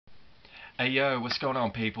Hey yo, what's going on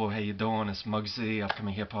people? How you doing? It's MUGZY,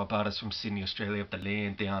 upcoming hip hop artist from Sydney, Australia, of the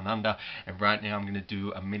land down under. And right now I'm going to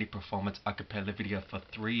do a mini performance acapella video for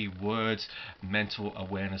 3Words Mental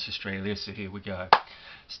Awareness Australia. So here we go.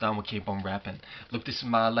 Starting with keep on rapping. Look, this is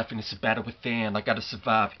my life and it's a battle within. I gotta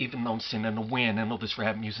survive, even though I'm sinning to win. And all this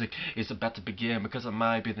rap music is about to begin, because I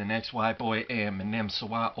might be the next white boy Eminem. So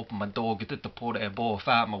I open my door, get at the porter and ball,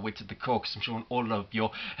 fight my way to the core, cause I'm showing all of you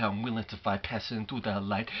how I'm willing to fight, passing through the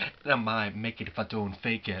light. And I might make it if I don't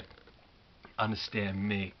fake it. Understand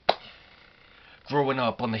me. Growing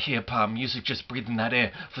up on the hip hop music, just breathing that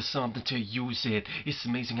air for something to use it. It's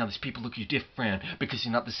amazing how these people look at you different, because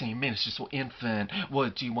you're not the same man, it's just so infant.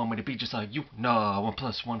 What do you want me to be, just like you? Nah, 1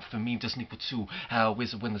 + 1 for me doesn't equal 2. How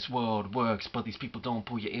is it when this world works? But these people don't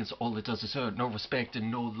pull you in, so all it does is hurt. No respect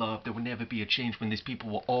and no love. There will never be a change when these people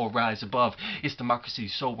will all rise above. It's democracy,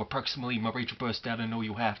 so approximately my rage will burst out, and all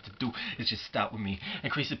you have to do is just stop with me.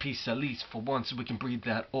 Increase the peace at least for once, so we can breathe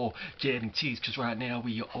that all. Getting teased, cause right now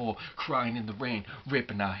we are all crying in the rain,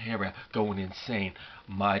 ripping our hair out, going insane.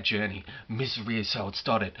 My journey, misery is how it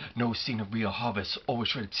started. No scenery or harvest, always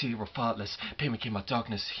try to tear or faultless. Pain became my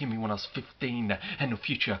darkness, hear me when I was 15. Had no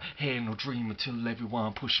future, had no dream, until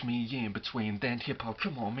everyone pushed me in between. Then hip hop,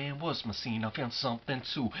 come on man, was my scene. I found something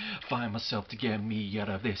to find myself to get me out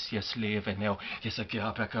of this. Yes, living hell. Yes, I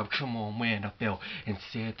got back up, come on when I fell, and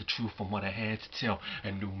said the truth from what I had to tell.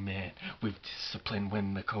 A new man with discipline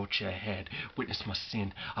when the culture had witnessed my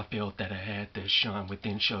sin. I felt that I had to shine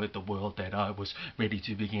within, showed the world that I was ready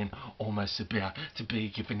to begin, almost about to be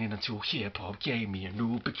given in, until hip hop gave me a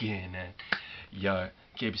new beginning. Yo,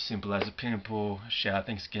 keep it simple as a pimple. Shout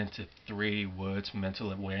thanks again to 3Words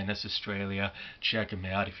Mental Awareness Australia. Check them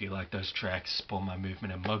out if you like those tracks. Support my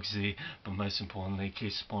movement at MUGZY, but most importantly,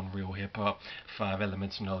 keep supporting real hip hop. 5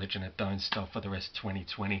 elements of knowledge, and it don't stop for the rest of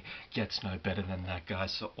 2020. Gets no better than that,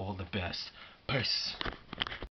 guys. So all the best. Peace.